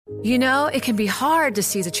You know, it can be hard to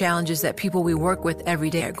see the challenges that people we work with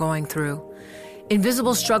every day are going through.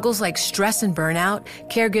 Invisible struggles like stress and burnout,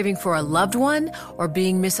 caregiving for a loved one, or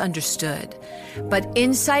being misunderstood. But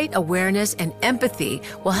insight, awareness, and empathy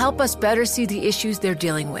will help us better see the issues they're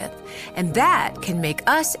dealing with. And that can make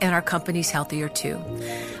us and our companies healthier too.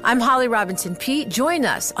 I'm Holly Robinson Peete. Join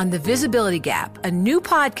us on The Visibility Gap, a new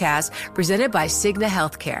podcast presented by Cigna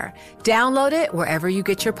Healthcare. Download it wherever you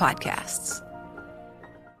get your podcasts.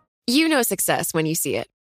 You know success when you see it.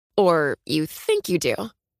 Or you think you do.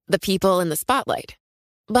 The people in the spotlight.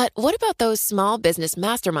 But what about those small business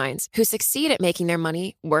masterminds who succeed at making their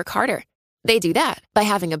money work harder? They do that by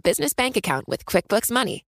having a business bank account with QuickBooks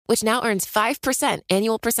Money, which now earns 5%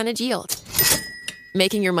 annual percentage yield.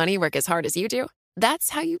 Making your money work as hard as you do?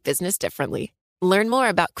 That's how you business differently. Learn more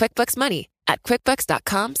about QuickBooks Money at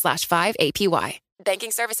quickbooks.com/5APY.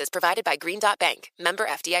 Banking services provided by Green Dot Bank. Member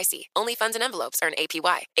FDIC. Only funds and envelopes earn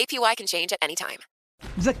APY. APY can change at any time.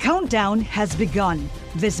 The countdown has begun.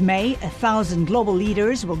 This May, 1,000 global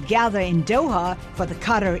leaders will gather in Doha for the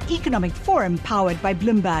Qatar Economic Forum powered by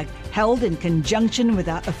Bloomberg, held in conjunction with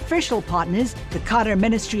our official partners, the Qatar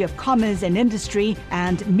Ministry of Commerce and Industry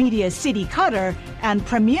and Media City Qatar, and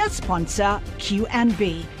premier sponsor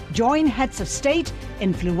QNB. Join heads of state,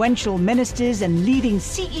 influential ministers, and leading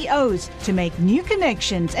CEOs to make new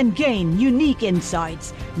connections and gain unique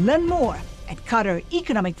insights. Learn more at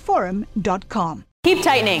QatarEconomicForum.com. Keep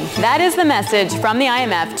tightening. That is the message from the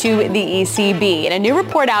IMF to the ECB. In a new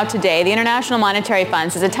report out today, the International Monetary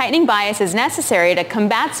Fund says a tightening bias is necessary to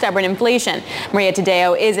combat stubborn inflation. Maria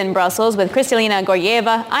Tadeo is in Brussels with Kristalina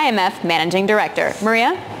Georgieva, IMF Managing Director.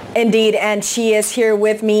 Maria? Indeed, and she is here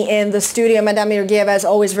with me in the studio. Madame Georgieva, is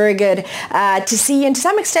always very good to see you. And to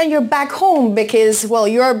some extent, you're back home because, well,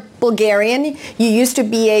 you're Bulgarian. You used to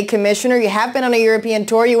be a commissioner. You have been on a European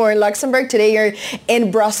tour. You were in Luxembourg. Today, you're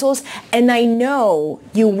in Brussels. And I know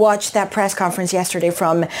you watched that press conference yesterday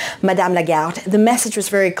from Madame Lagarde. The message was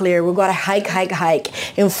very clear. We've got a hike.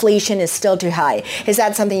 Inflation is still too high. Is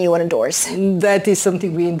that something you would endorse? That is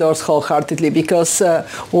something we endorse wholeheartedly because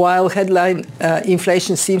while headline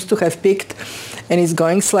inflation seems to have peaked and is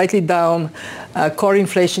going slightly down, core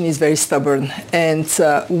inflation is very stubborn. And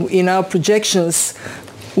in our projections,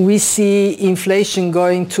 we see inflation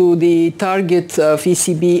going to the target of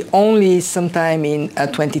ECB only sometime in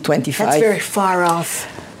 2025. That's very far off.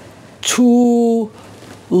 Too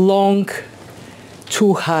long,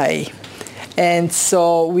 too high. And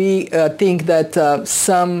so we think that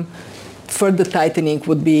some further tightening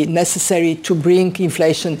would be necessary to bring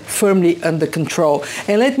inflation firmly under control.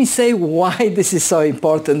 And let me say why this is so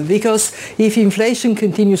important. Because if inflation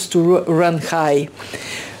continues to run high,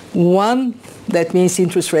 one, that means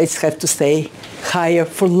interest rates have to stay higher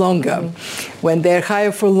for longer. Mm-hmm. When they're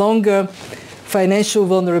higher for longer, financial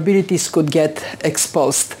vulnerabilities could get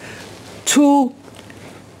exposed. Two,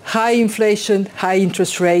 high inflation, high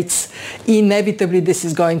interest rates, inevitably this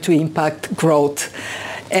is going to impact growth.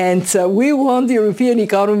 And we want the European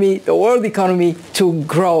economy, the world economy, to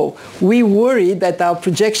grow. We worry that our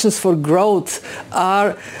projections for growth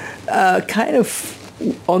are kind of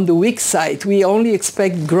on the weak side. We only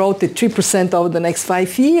expect growth at 3% over the next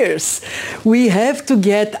 5 years. We have to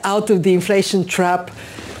get out of the inflation trap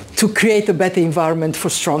to create a better environment for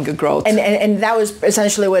stronger growth. And that was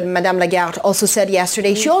essentially what Madame Lagarde also said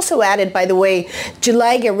yesterday. She also added, by the way,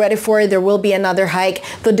 July, get ready for it, there will be another hike.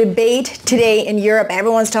 The debate today in Europe,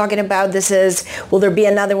 everyone's talking about this is, will there be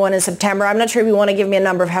another one in September? I'm not sure if you want to give me a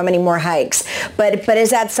number of how many more hikes, but is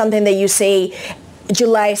that something that you say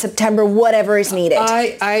July, September, whatever is needed?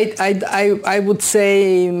 I would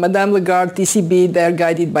say Madame Lagarde, ECB, they're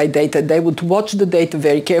guided by data. They would watch the data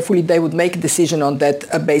very carefully. They would make a decision on that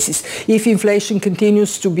basis. If inflation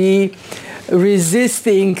continues to be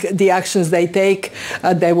resisting the actions they take,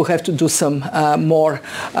 they will have to do some more.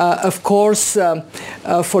 Of course,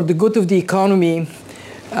 for the good of the economy,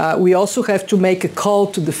 we also have to make a call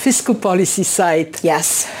to the fiscal policy side.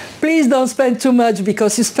 Yes. Please don't spend too much,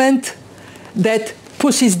 because you spend that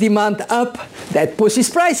pushes demand up, that pushes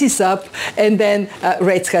prices up, and then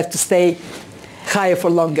rates have to stay higher for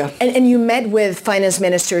longer. And you met with finance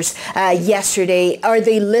ministers yesterday. Are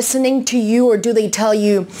they listening to you, or do they tell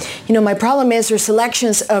you, my problem is there's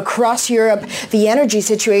elections across Europe. The energy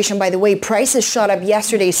situation, by the way, prices shot up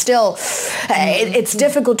yesterday still. It's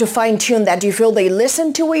difficult to fine-tune that. Do you feel they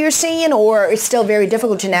listen to what you're saying, or it's still very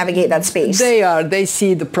difficult to navigate that space? They are. They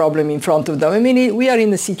see the problem in front of them. I mean, we are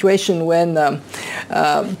in a situation when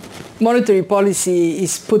monetary policy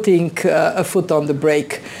is putting a foot on the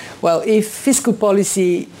brake. Well, if fiscal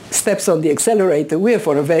policy steps on the accelerator, we are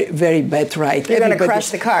for a very, very bad ride. You're going to crush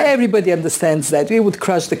the car. Everybody understands that. We would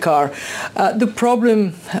crush the car. The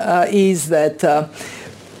problem is that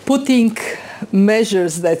putting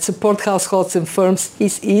measures that support households and firms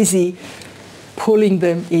is easy. Pulling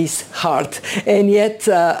them is hard. And yet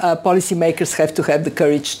policymakers have to have the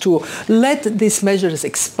courage to let these measures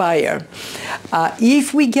expire.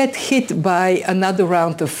 If we get hit by another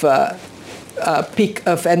round of peak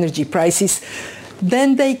of energy prices,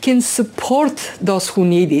 then they can support those who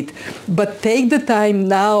need it. But take the time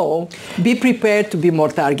now, be prepared to be more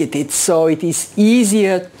targeted, so it is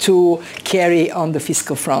easier to carry on the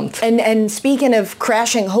fiscal front. And speaking of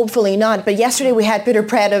crashing, hopefully not, but yesterday we had Peter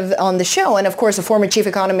Pratt on the show, and of course a former chief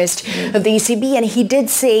economist of the ECB, and he did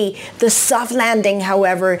say the soft landing,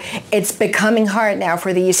 however, it's becoming hard now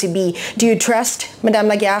for the ECB. Do you trust Madame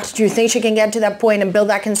Lagarde? Do you think she can get to that point and build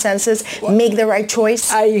that consensus, make the right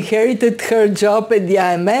choice? I inherited her job at the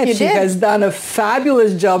IMF. She has done a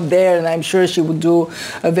fabulous job there, and I'm sure she would do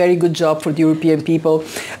a very good job for the European people.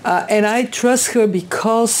 And I trust her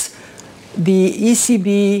because the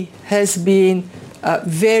ECB has been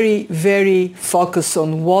very, very focused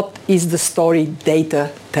on what is the story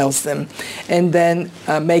data tells them, and then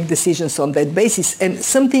make decisions on that basis. And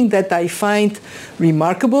something that I find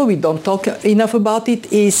remarkable, we don't talk enough about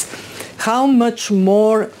it, is how much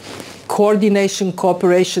more coordination,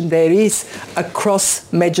 cooperation there is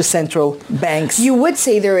across major central banks. You would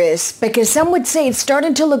say there is, because some would say it's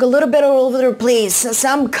starting to look a little bit all over the place.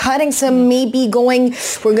 Some cutting, some maybe going,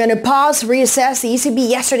 we're going to pause, reassess. The ECB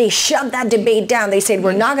yesterday shut that debate down. They said,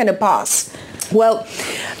 we're not going to pause. Well,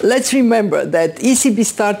 let's remember that ECB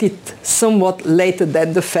started somewhat later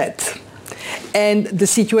than the Fed. And the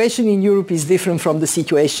situation in Europe is different from the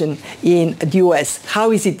situation in the US.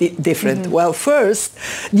 How is it different? Mm-hmm. Well, first,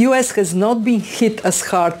 the US has not been hit as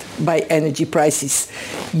hard by energy prices.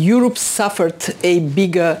 Europe suffered a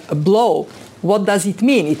bigger blow. What does it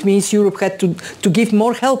mean? It means Europe had to give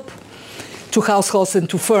more help to households and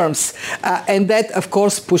to firms. And that, of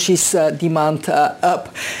course, pushes demand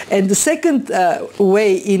up. And the second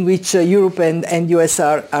way in which Europe and US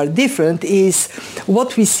are different is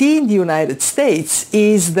what we see in the United States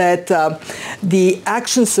is that the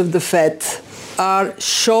actions of the Fed are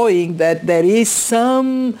showing that there is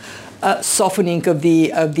some softening of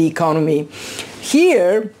the economy.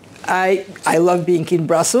 Here, I love being in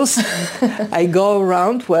Brussels. I go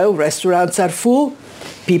around, well, restaurants are full.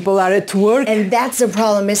 People are at work. And that's the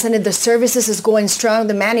problem, isn't it? The services is going strong,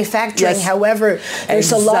 the manufacturing, however,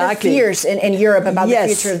 there's a lot of fears in Europe about the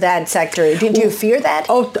future of that sector. Do you fear that?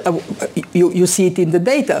 You see it in the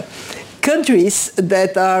data. Countries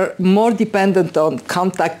that are more dependent on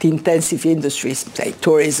contact-intensive industries, say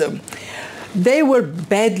tourism, they were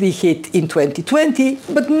badly hit in 2020,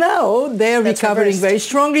 but now they're recovering very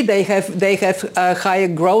strongly. They have higher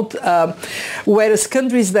growth, whereas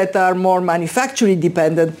countries that are more manufacturing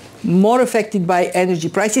dependent, more affected by energy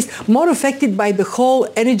prices, more affected by the whole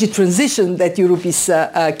energy transition that Europe is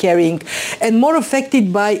carrying, and more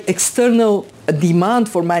affected by external demand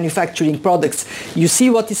for manufacturing products. You see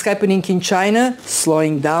what is happening in China,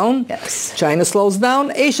 slowing down. Yes. China slows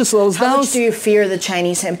down, Asia slows down. How much do you fear the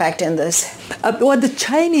Chinese impact in this? Well, the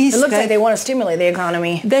Chinese... It looks like they want to stimulate the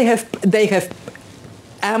economy. They have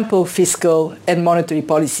ample fiscal and monetary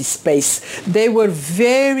policy space. They were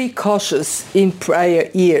very cautious in prior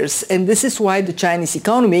years, and this is why the Chinese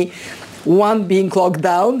economy, one, being clogged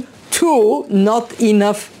down, two, not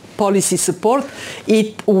enough policy support.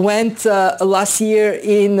 It went last year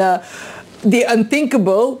in the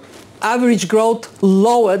unthinkable average growth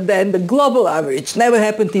lower than the global average. Never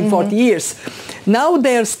happened in 40 years. Now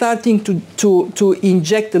they are starting to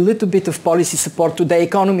inject a little bit of policy support to the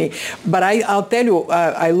economy. But I'll tell you,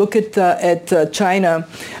 I look at China,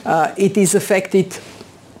 it is affected.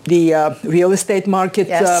 The real estate market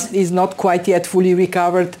is not quite yet fully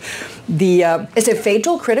recovered. Is it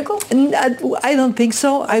fatal, critical? I don't think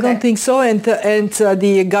so. Okay. I don't think so. And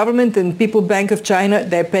the government and People's Bank of China,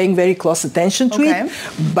 they're paying very close attention to it.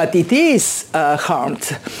 But it is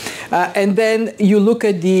harmed. And then you look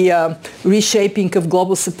at the reshaping of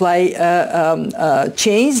global supply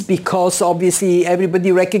chains, because obviously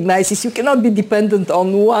everybody recognizes you cannot be dependent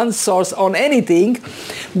on one source on anything.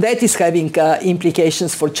 That is having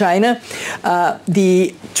implications for China.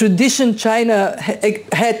 The tradition China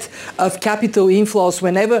had of capital inflows,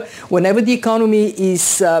 whenever the economy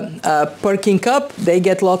is perking up, they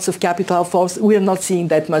get lots of capital flows. We are not seeing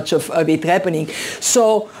that much of it happening.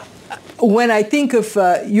 So when I think of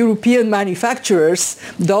European manufacturers,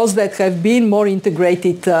 those that have been more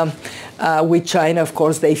integrated with China, of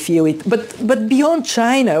course, they feel it. But beyond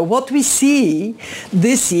China, what we see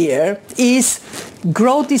this year is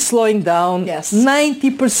growth is slowing down. Yes.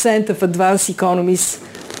 90% of advanced economies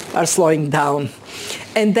are slowing down.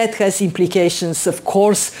 And that has implications, of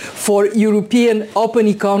course, for European open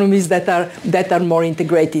economies that are more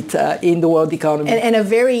integrated in the world economy. And a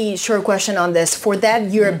very short question on this. For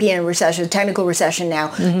that European recession, technical recession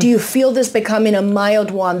now, do you feel this becoming a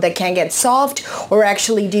mild one that can get solved? Or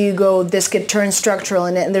actually do you go, this could turn structural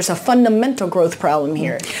and there's a fundamental growth problem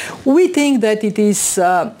here? We think that it is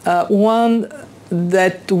one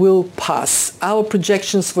that will pass. Our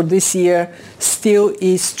projections for this year still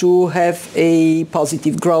is to have a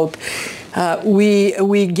positive growth.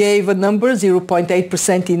 We gave a number,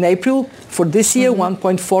 0.8% in April for this year,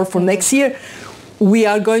 1.4% for next year. We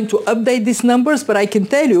are going to update these numbers, but I can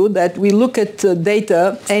tell you that we look at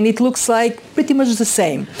data and it looks like pretty much the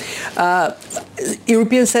same.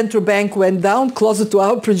 European Central Bank went down closer to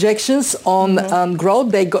our projections on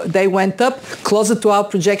growth. They went up closer to our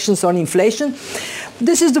projections on inflation.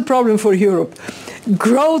 This is the problem for Europe.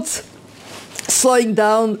 Growth slowing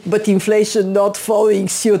down, but inflation not following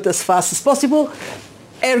suit as fast as possible.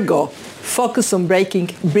 Ergo, focus on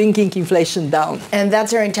bringing inflation down. And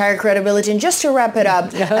that's our entire credibility. And just to wrap it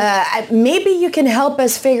up, maybe you can help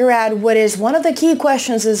us figure out what is one of the key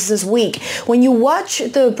questions this week. When you watch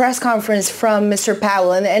the press conference from Mr.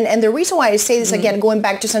 Powell, and the reason why I say this again, going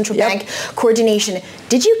back to central bank coordination,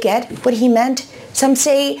 did you get what he meant? Some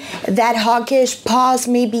say that hawkish pause,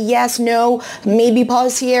 maybe yes, no, maybe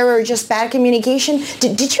policy error, just bad communication.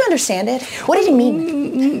 Did you understand it? What did it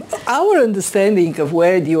mean? Our understanding of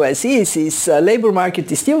where the U.S. is labor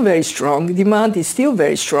market is still very strong, demand is still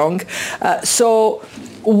very strong. So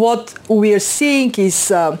what we are seeing is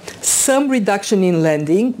some reduction in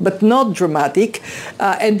lending, but not dramatic.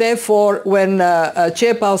 And therefore, when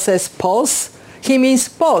Chair Powell says pause, he means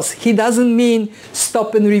pause. He doesn't mean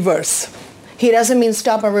stop and reverse. He doesn't mean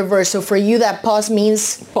stop and reverse. So for you, that pause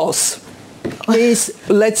means? Pause.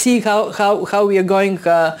 Let's see how we are going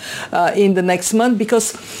in the next month,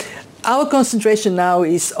 because our concentration now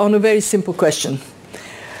is on a very simple question.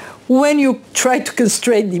 When you try to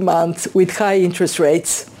constrain demand with high interest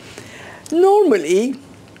rates, normally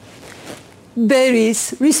there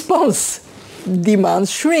is response. Demand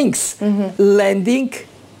shrinks. Lending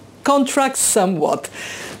contracts somewhat.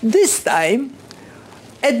 This time,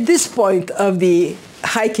 at this point of the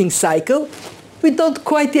hiking cycle, we don't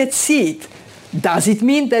quite yet see it. Does it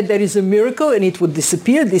mean that there is a miracle and it would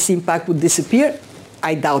disappear, this impact would disappear?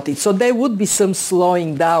 I doubt it. So there would be some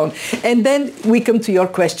slowing down. And then we come to your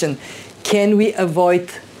question, can we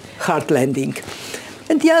avoid hard landing?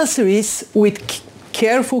 And the answer is, with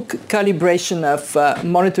careful calibration of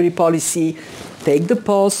monetary policy, take the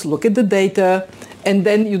pulse, look at the data, and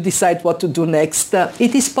then you decide what to do next.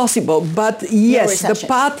 It is possible, but yes, the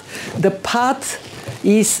path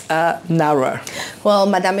is narrower. Well,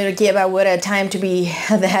 Madame Georgieva, what a time to be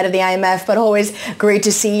the head of the IMF, but always great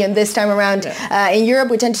to see you. And this time around in Europe,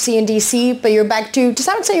 we tend to see you in DC, but you're back to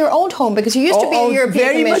some extent, your old home, because you used to be a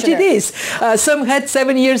European commissioner. Very much it is. Some had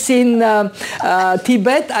 7 years in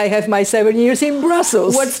Tibet. I have my 7 years in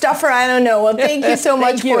Brussels. What stuffer? I don't know. Well, thank you so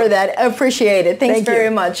much for that. Appreciate it. Thanks very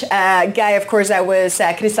much. Guy, of course, that was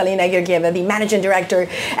Kristalina Georgieva, the managing director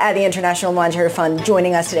at the International Monetary Fund,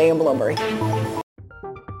 joining us today in Bloomberg.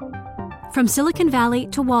 From Silicon Valley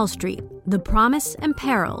to Wall Street, the promise and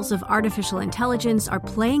perils of artificial intelligence are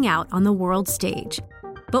playing out on the world stage.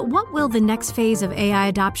 But what will the next phase of AI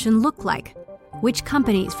adoption look like? Which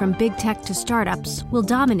companies, from big tech to startups, will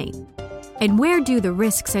dominate? And where do the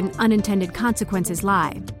risks and unintended consequences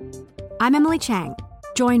lie? I'm Emily Chang.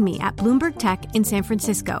 Join me at Bloomberg Tech in San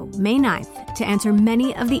Francisco, May 9th, to answer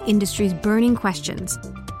many of the industry's burning questions,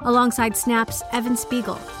 alongside Snap's Evan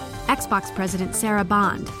Spiegel, Xbox President Sarah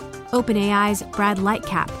Bond, OpenAI's Brad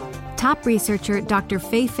Lightcap, top researcher Dr.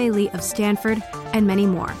 Fei Li of Stanford, and many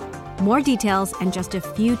more. More details and just a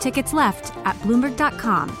few tickets left at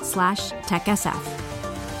Bloomberg.com/TechSF.